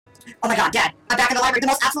Oh my god, Dad, I'm back in the library, the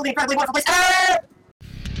most absolutely incredibly wonderful place ever!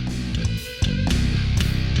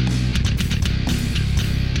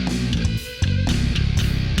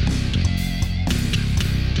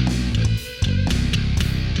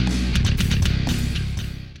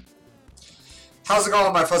 How's it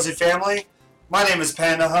going, my fuzzy family? My name is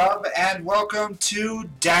Panda Hub, and welcome to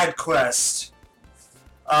Dad Quest.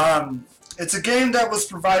 It's a game that was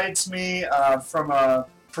provided to me from a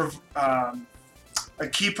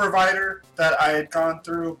key provider that I had gone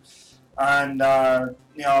through, and kind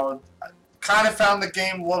of found the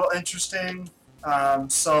game a little interesting.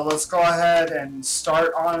 So let's go ahead and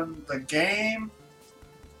start on the game.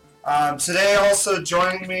 Today, also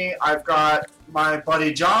joining me, I've got my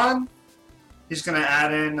buddy John. He's going to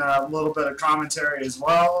add in a little bit of commentary as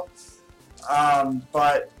well.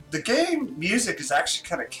 But the game music is actually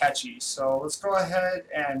kind of catchy. So let's go ahead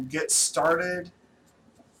and get started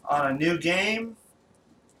on a new game.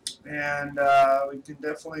 And we can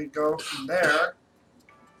definitely go from there.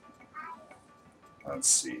 Let's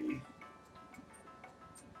see.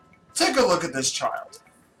 Take a look at this child.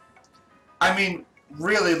 I mean,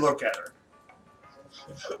 really look at her.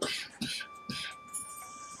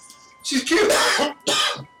 She's cute.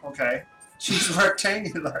 Okay. She's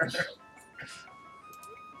rectangular.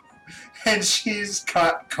 And she's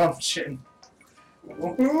got gumption.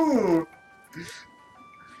 Ooh.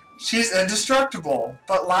 She's indestructible,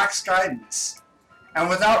 but lacks guidance. And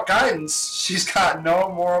without guidance, she's got no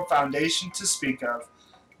moral foundation to speak of.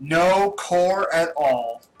 No core at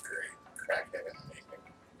all.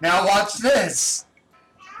 Now watch this.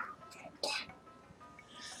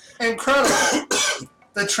 Incredible.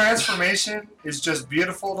 The transformation is just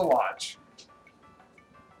beautiful to watch.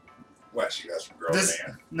 What, she goes from grown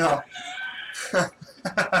man? No.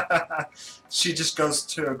 She just goes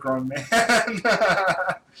to a grown man.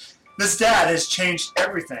 This dad has changed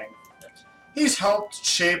everything. He's helped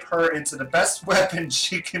shape her into the best weapon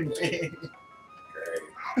she can be. Great.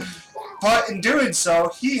 But in doing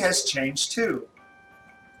so, he has changed too.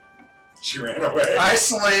 She ran away.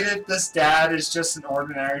 Isolated, this dad is just an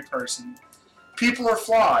ordinary person. People are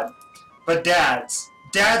flawed, but dads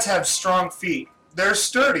have strong feet. They're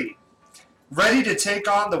sturdy, ready to take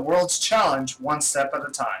on the world's challenge one step at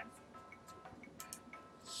a time.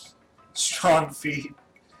 Strong feet.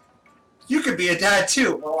 You could be a dad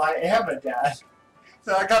too. Well, I am a dad.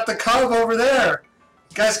 So I got the cub over there.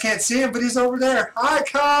 You guys can't see him, but he's over there. Hi,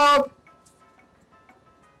 cub!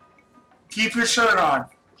 Keep your shirt on.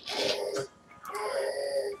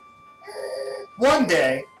 One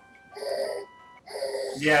day,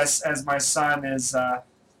 yes, as my son is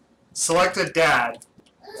selected dad,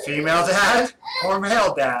 female dad or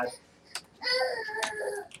male dad.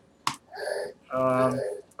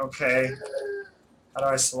 Okay. How do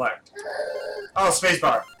I select? Oh,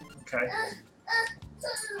 spacebar. Okay.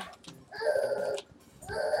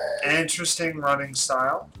 Interesting running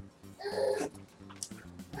style.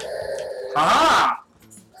 Haha!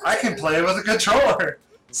 I can play with a controller.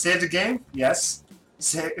 Save the game? Yes.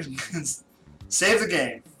 Save the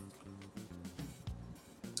game.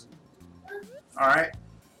 Alright.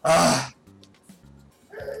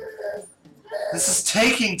 This is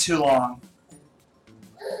taking too long.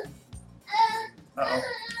 Uh-oh.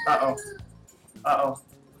 Uh-oh. Uh-oh.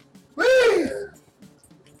 Whee!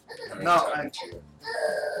 No,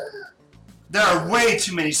 there are way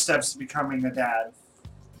too many steps to becoming a dad.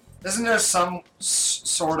 Isn't there some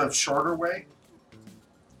sort of shorter way?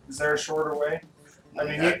 Is there a shorter way? I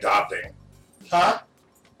mean, adopting. Huh?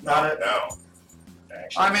 No.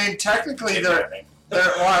 Actually, I mean, technically, well,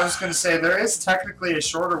 I was going to say, there is technically a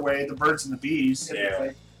shorter way, the birds and the bees.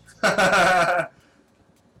 Typically. Yeah.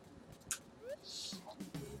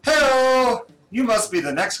 Hello! You must be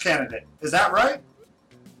the next candidate. Is that right?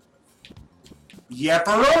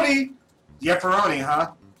 Yepperoni! Yepperoni,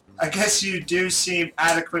 huh? I guess you do seem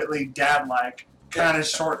adequately dad-like. Kind of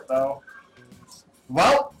short, though.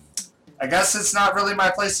 Well, I guess it's not really my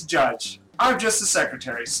place to judge. I'm just a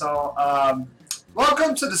secretary, so,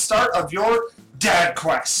 welcome to the start of your Dad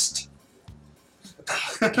Quest.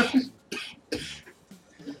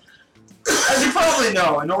 As you probably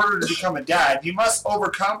know, in order to become a dad, you must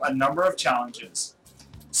overcome a number of challenges.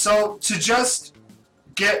 So, to just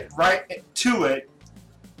get right to it,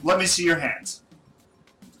 let me see your hands.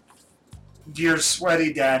 Your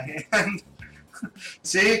sweaty dad hand.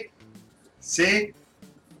 See? See?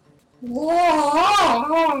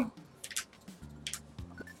 Whoa!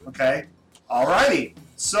 Okay. Alrighty.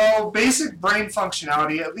 So, basic brain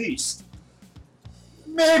functionality at least.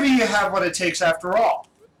 Maybe you have what it takes after all.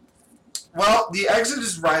 Well, the exit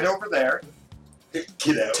is right over there.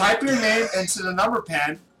 Get out. Type your name into the number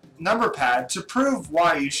pad number pad to prove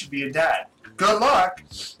why you should be a dad. Good luck!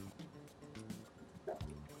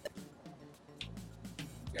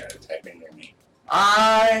 Gotta type in your name.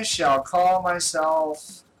 I shall call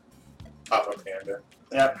myself... Papa Panda.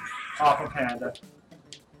 Yep, Papa Panda.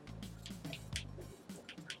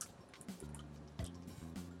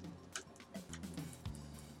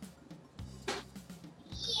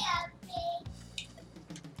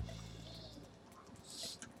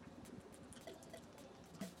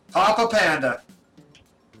 Papa Panda.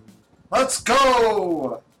 Let's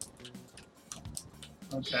go!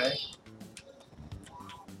 Okay.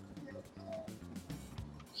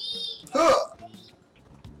 Huh.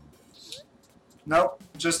 Nope,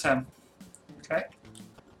 just him. Okay.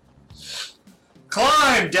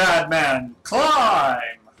 Climb, Dad Man! Climb!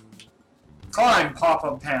 Climb,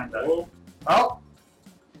 Papa Panda. Whoa. Oh.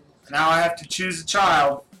 Now I have to choose a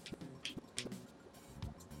child.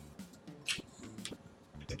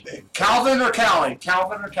 Calvin or Callie?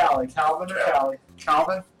 Calvin or Callie? Calvin or Callie?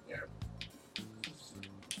 Calvin? Yeah.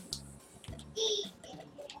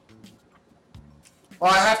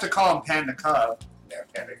 Well, I have to call him Panda Cub. Yeah,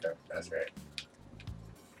 Panda Cup. That's right.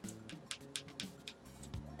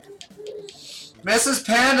 Mrs.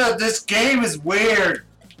 Panda, this game is weird.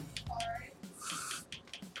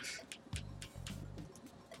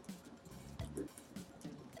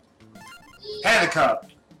 Panda Cub.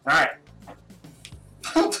 Alright.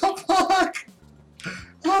 What the fuck?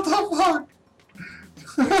 What the fuck?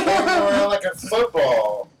 More like a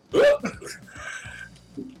football.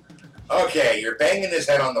 Okay, you're banging his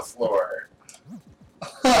head on the floor.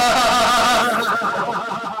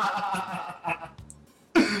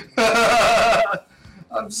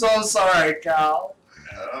 I'm so sorry, Cal.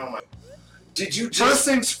 Oh my. Did you First just...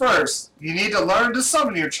 things first, you need to learn to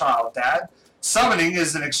summon your child, Dad. Summoning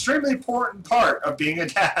is an extremely important part of being a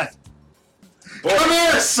dad. Boy, Come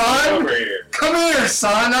here, son! over here. Come here,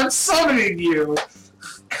 son! I'm summoning you!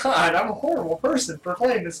 God, I'm a horrible person for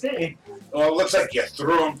playing this game. Well, it looks like you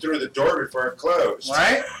threw him through the door before it closed.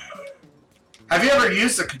 Right? Have you ever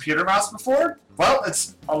used a computer mouse before? Well,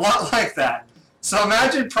 it's a lot like that. So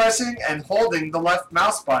imagine pressing and holding the left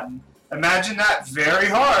mouse button. Imagine that very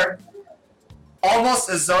hard. Almost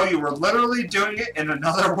as though you were literally doing it in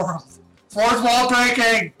another world. Fourth wall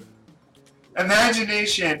breaking!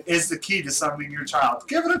 Imagination is the key to summoning your child.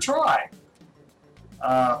 Give it a try.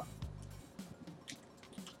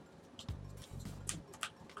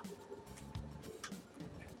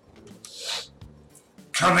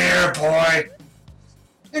 Come here, boy.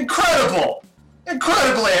 Incredible!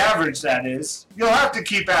 Incredibly average, that is. You'll have to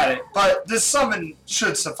keep at it, but this summon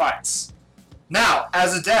should suffice. Now,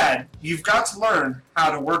 as a dad, you've got to learn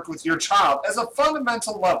how to work with your child as a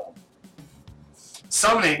fundamental level.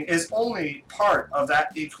 Summoning is only part of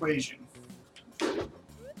that equation.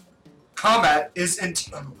 Combat is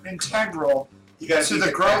integral You gotta to beat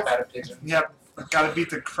the crap growth. out of pigeon. Yep, gotta beat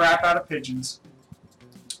the crap out of pigeons.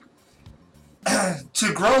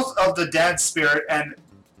 To growth of the dad spirit, and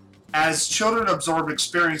as children absorb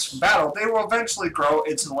experience from battle, they will eventually grow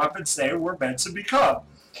into the weapons they were meant to become.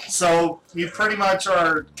 So you pretty much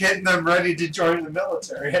are getting them ready to join the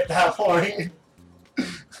military at that point.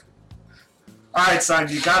 Alright, son,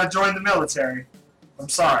 you gotta join the military. I'm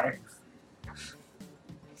sorry.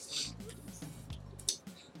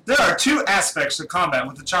 There are two aspects to combat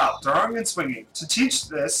with the child, throwing and swinging. To teach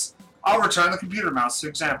this, I'll return the computer mouse to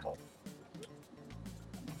example.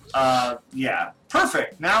 Yeah.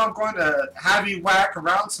 Perfect. Now I'm going to have you whack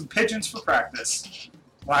around some pigeons for practice.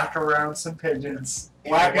 Whack around some pigeons.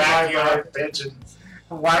 Whacking my bird. pigeon.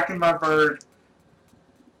 Whacking my bird.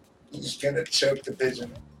 He's gonna choke the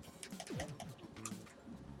pigeon.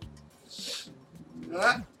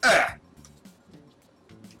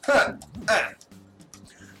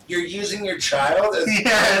 You're using your child as...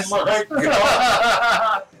 Yes. Oh my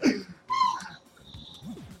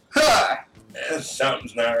god.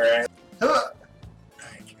 Something's not right. I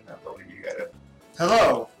cannot believe you got it.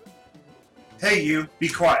 Hello. Hey you, be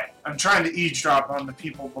quiet. I'm trying to eavesdrop on the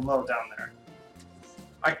people below down there.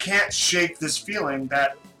 I can't shake this feeling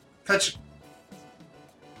that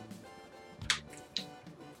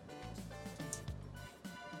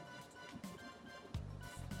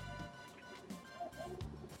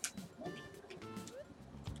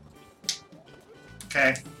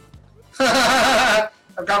Okay.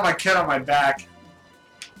 I've got my kid on my back.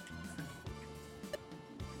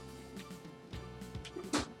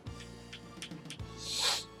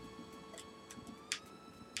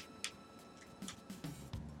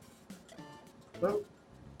 Oh.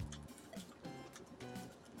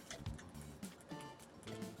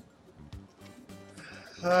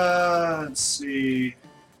 Let's see.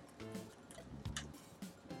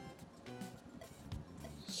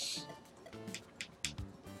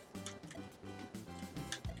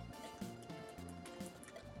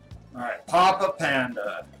 Papa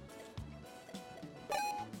Panda.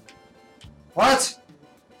 What?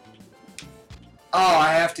 Oh,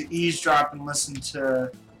 I have to eavesdrop and listen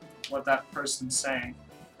to what that person's saying.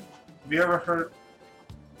 Have you ever heard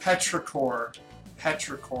petrichor?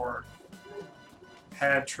 Petrichor.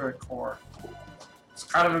 Petrichor. It's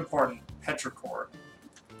kind of important. Petrichor.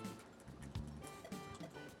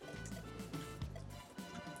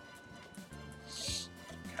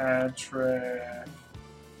 Petrichor.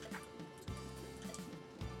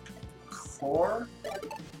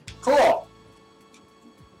 Cool.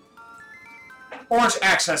 Orange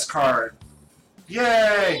access card.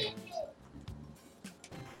 Yay!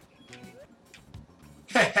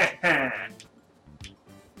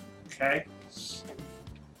 Okay.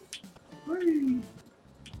 Whee.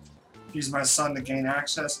 Use my son to gain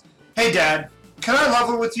access. Hey, Dad. Can I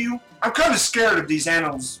level with you? I'm kind of scared of these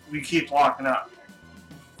animals we keep locking up.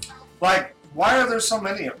 Like, why are there so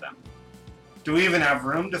many of them? Do we even have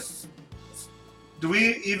room to... Do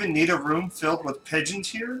we even need a room filled with pigeons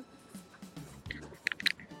here?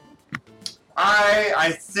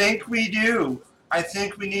 I think we do. I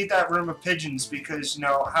think we need that room of pigeons because, you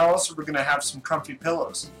know, how else are we going to have some comfy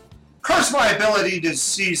pillows? Curse my ability to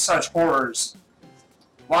see such horrors.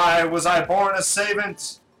 Why was I born a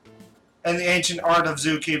savant in the ancient art of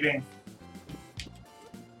zookeeping?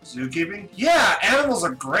 Zookeeping? Yeah, animals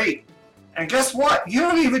are great. And guess what? You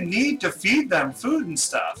don't even need to feed them food and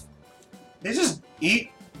stuff. They just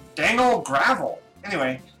eat dang old gravel.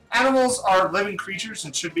 Anyway, animals are living creatures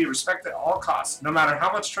and should be respected at all costs, no matter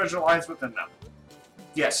how much treasure lies within them.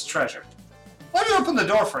 Yes, treasure. Let me open the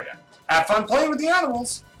door for you. Have fun playing with the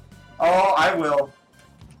animals. Oh, I will.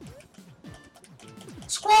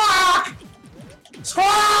 Squawk!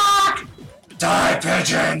 Squawk! Die,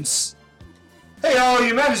 pigeons! Hey, oh,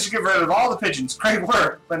 you managed to get rid of all the pigeons. Great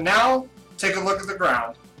work. But now, take a look at the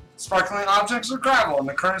ground. Sparkling objects are gravel in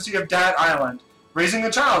the currency of Dad Island. Raising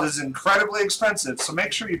a child is incredibly expensive, so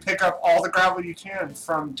make sure you pick up all the gravel you can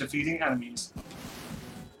from defeating enemies.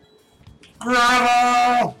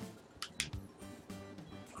 Gravel!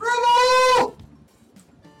 Gravel!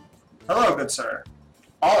 Hello, good sir.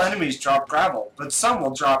 All enemies drop gravel, but some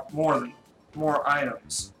will drop more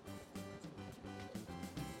items.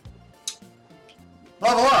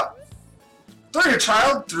 Level up! Throw your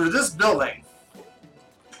child through this building.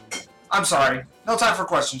 I'm sorry. No time for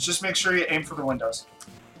questions. Just make sure you aim for the windows.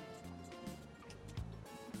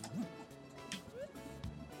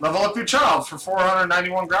 Level up your child for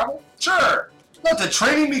 491 gravel? Sure! Let the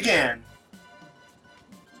training begin!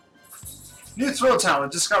 New throw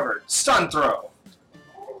talent discovered. Stun throw.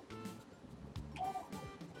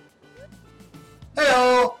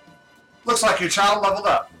 Heyo! Looks like your child leveled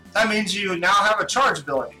up. That means you now have a charge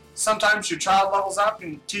ability. Sometimes your child levels up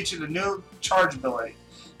and teaches you the new charge ability.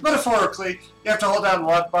 Metaphorically, you have to hold down the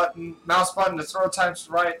left button, mouse button to throw types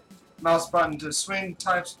right, mouse button to swing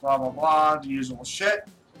types, blah blah blah, the usual shit.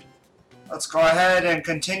 Let's go ahead and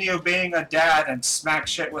continue being a dad and smack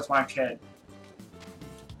shit with my kid.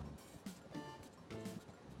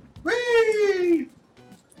 Whee!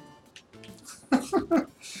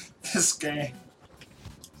 This game.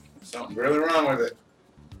 Something's really wrong with it.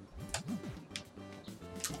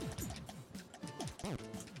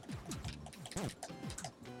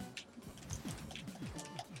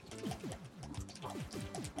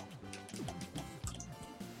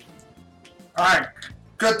 Alright,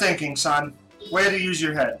 good thinking, son. Way to use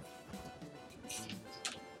your head.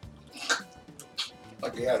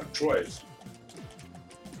 Like he had a choice.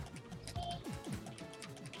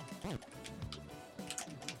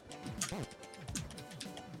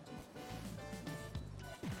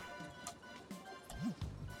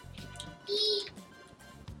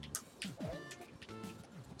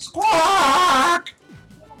 Squawk!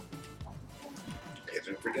 It's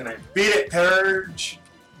in for dinner. Beat it, Purge.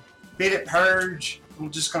 Beat it, Purge. I'm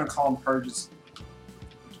just gonna call them Purges.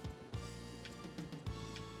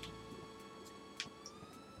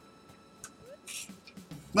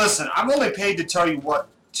 Listen, I'm only paid to tell you what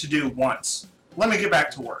to do once. Let me get back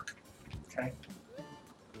to work. Okay?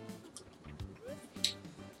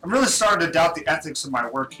 I'm really starting to doubt the ethics of my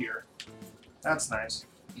work here. That's nice.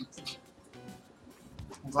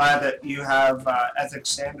 I'm glad that you have ethics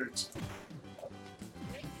standards.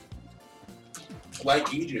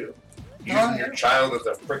 Like you do. Using Oh, yeah. your child as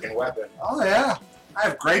a freaking weapon. Oh yeah, I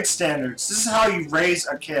have great standards. This is how you raise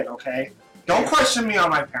a kid, okay? Don't question me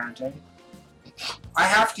on my parenting. I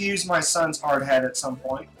have to use my son's hard head at some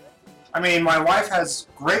point. I mean, my wife has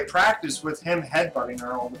great practice with him headbutting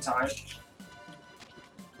her all the time.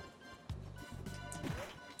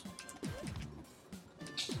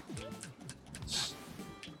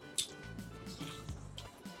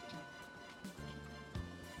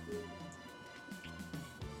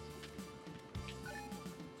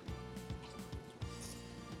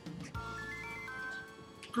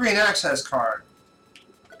 Green access card.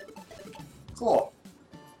 Cool.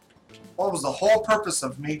 What was the whole purpose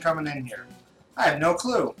of me coming in here? I have no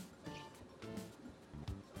clue.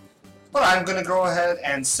 But I'm going to go ahead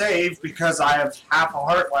and save because I have half a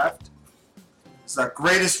heart left. It's the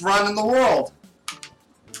greatest run in the world.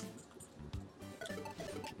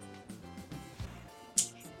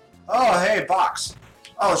 Oh, hey, box.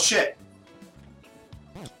 Oh, shit.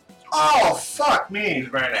 Oh, fuck me.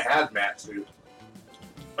 He's wearing a hazmat suit.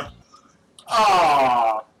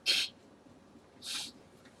 Oh.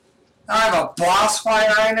 I have a boss fight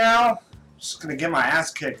right now. Just gonna get my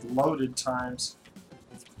ass kicked loaded times.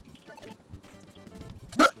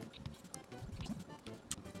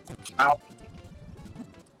 Ow.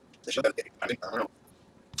 I think, I don't know.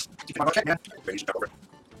 Keep my butt kicked, man. Maybe you should jump over it.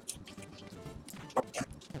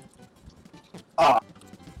 Oh.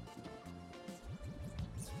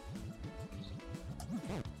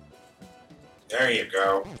 There you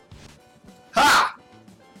go. Ha!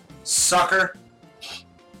 Sucker.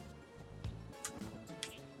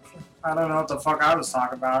 I don't know what the fuck I was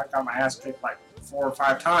talking about. I got my ass kicked like 4 or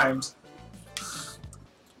 5 times.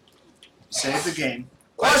 Save the game.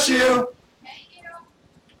 Bless you!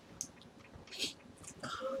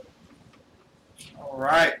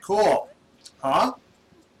 Alright, cool. Huh?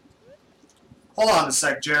 Hold on a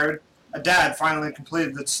sec, Jared. A dad finally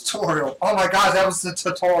completed the tutorial. Oh my god, that was the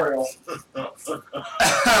tutorial.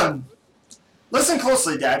 Listen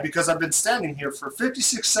closely, Dad, because I've been standing here for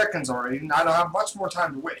 56 seconds already, and I don't have much more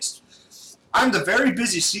time to waste. I'm the very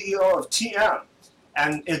busy CEO of TM,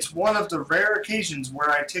 and it's one of the rare occasions where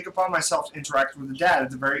I take upon myself to interact with a dad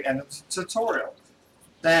at the very end of the tutorial.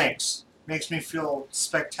 Thanks. Makes me feel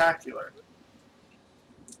spectacular.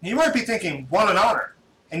 You might be thinking, what an honor.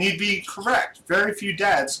 And you'd be correct. Very few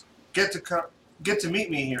dads get to meet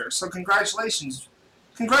me here, so congratulations.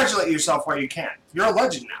 Congratulate yourself while you can. You're a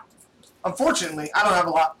legend now. Unfortunately, I don't have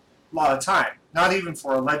a lot of time, not even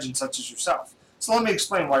for a legend such as yourself. So let me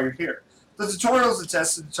explain why you're here. The tutorial is a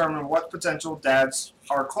test to determine what potential dads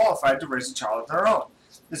are qualified to raise a child of their own.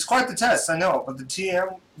 It's quite the test, I know, but the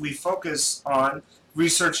TM we focus on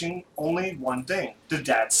researching only one thing, the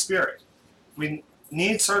dad spirit. We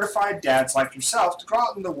need certified dads like yourself to go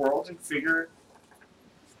out in the world and figure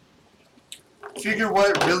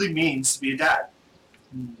what it really means to be a dad.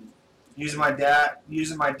 Using my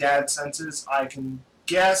dad senses, I can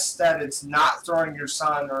guess that it's not throwing your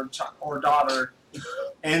son or daughter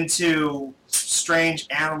into strange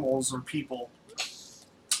animals or people.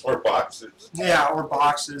 Or boxes. Yeah, or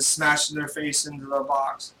boxes, smashing their face into the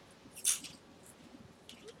box.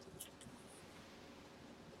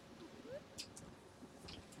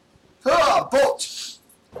 Ah, boat!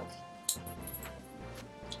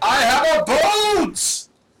 I have a boat!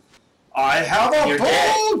 I have a You're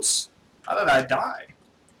boat! How did I die?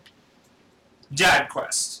 Dad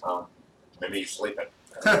quest. Maybe he's sleeping.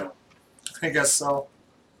 I don't know. I guess so.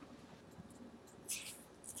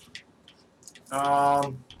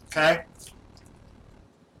 Okay.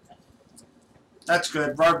 That's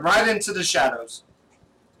good. Right into the shadows.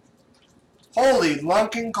 Holy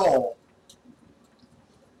lunkin' coal.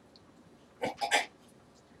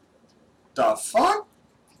 The fuck?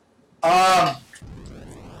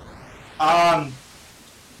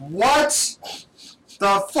 What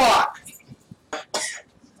the fuck?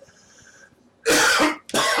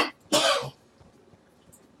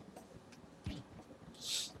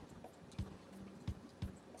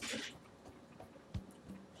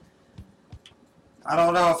 I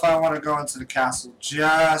don't know if I want to go into the castle.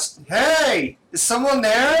 Hey! Is someone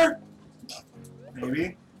there?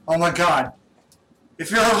 Maybe. Oh my god. If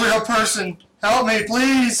you're a real person, help me,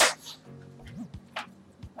 please!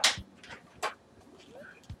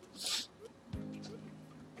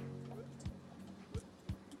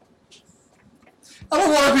 I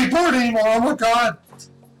don't want to be bored anymore, oh my god!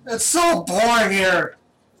 It's so boring here!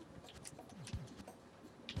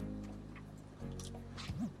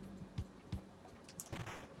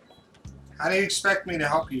 How do you expect me to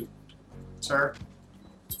help you, sir?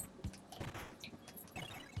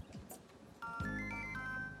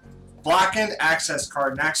 Blackened access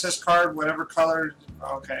card. An access card, whatever color.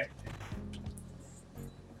 Okay.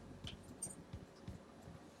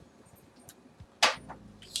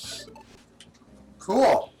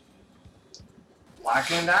 Cool.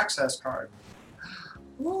 Blackened access card.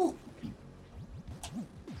 Woo.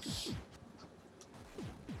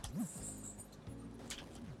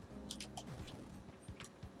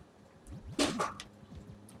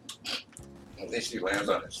 At least he lands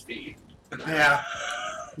on his feet. Yeah.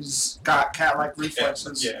 He's got cat-like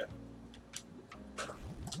reflexes. Yeah.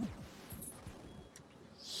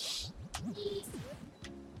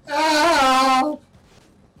 Help!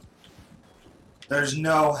 There's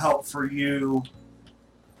no help for you.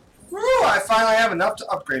 Woo, I finally have enough to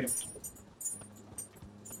upgrade him.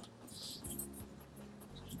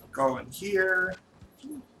 Go in here.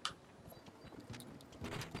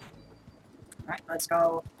 Alright, let's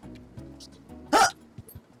go. Huh!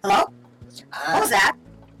 Hello? What was that?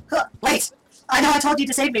 Huh, wait! I know I told you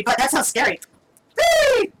to save me, but that sounds scary.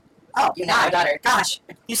 Whee! Oh, You now, daughter. Gosh,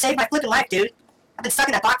 you saved my flippin' life, dude. I've been stuck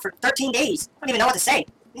in that box for 13 days. I don't even know what to say. I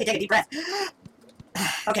need to take a deep breath.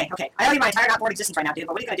 Okay. I owe you my entire not-bored existence right now, dude,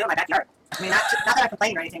 but what are you gonna do in my backyard? I mean, not that I'm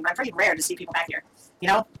complaining or anything, but I'm pretty rare to see people back here. You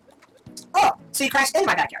know? Oh, so you crashed into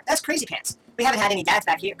my backyard. That's crazy pants. We haven't had any dads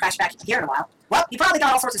crash back here in a while. Well, you probably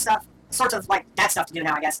got all sorts of stuff, like, dad stuff to do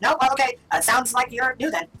now, I guess. No? Well, okay. Sounds like you're new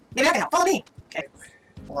then. Maybe I can help. Follow me. Okay.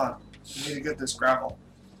 Hold on. I need to get this gravel.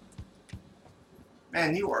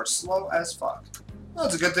 Man, you are slow as fuck. Well,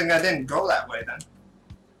 it's a good thing I didn't go that way then.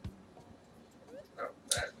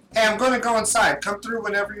 Hey, I'm going to go inside. Come through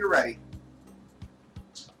whenever you're ready.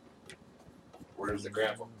 Where's the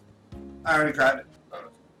gravel? I already grabbed it. Oh.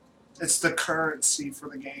 It's the currency for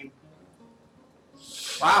the game.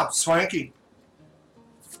 Wow, swanky.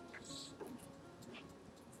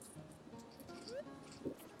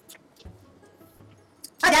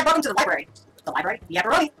 Hi, Dad. Welcome to the library. The library? Yeah,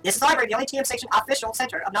 Baroni. This is the library, the only TM Station official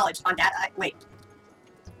center of knowledge on data. Wait.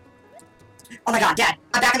 Oh my god, Dad.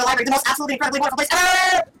 I'm back in the library, the most absolutely incredibly wonderful place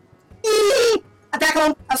ever! I'm back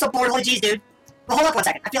home. I'm so bored. Holy jeez, dude. Well, hold up one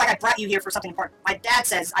second. I feel like I brought you here for something important. My dad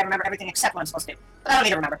says I remember everything except what I'm supposed to do. But I don't need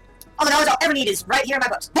to remember. All the knowledge I'll ever need is right here in my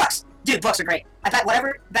books. Books! Dude, books are great. I bet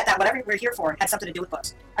that whatever we're here for had something to do with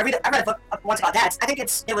books. I read a book once about dads. I think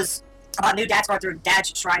it was about new dads going through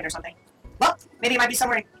Dad's Shrine or something. Well, maybe it might be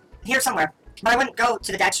somewhere here somewhere. But I wouldn't go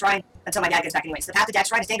to the Dad's Shrine until my dad gets back anyways. The path to Dad's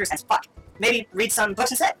Shrine is dangerous as fuck. Maybe read some books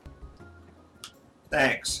instead.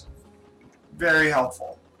 Thanks. Very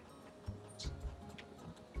helpful.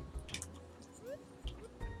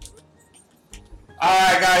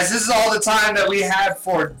 Alright guys, this is all the time that we had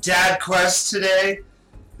for Dad Quest today.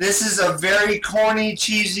 This is a very corny,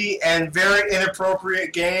 cheesy, and very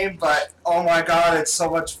inappropriate game, but oh my god, it's so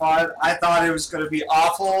much fun. I thought it was going to be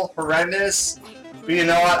awful, horrendous, but you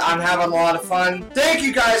know what, I'm having a lot of fun. Thank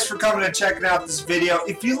you guys for coming and checking out this video.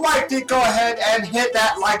 If you liked it, go ahead and hit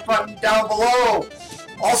that like button down below.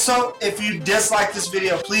 Also, if you dislike this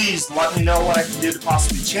video, please let me know what I can do to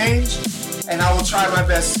possibly change, and I will try my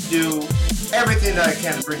best to do everything that I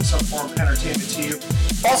can to bring some form of entertainment to you.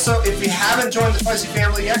 Also, if you haven't joined the Fuzzy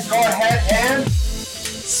family yet, go ahead and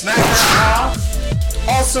smack that off.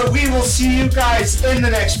 Also, we will see you guys in the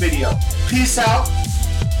next video. Peace out,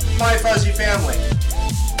 my Fuzzy family.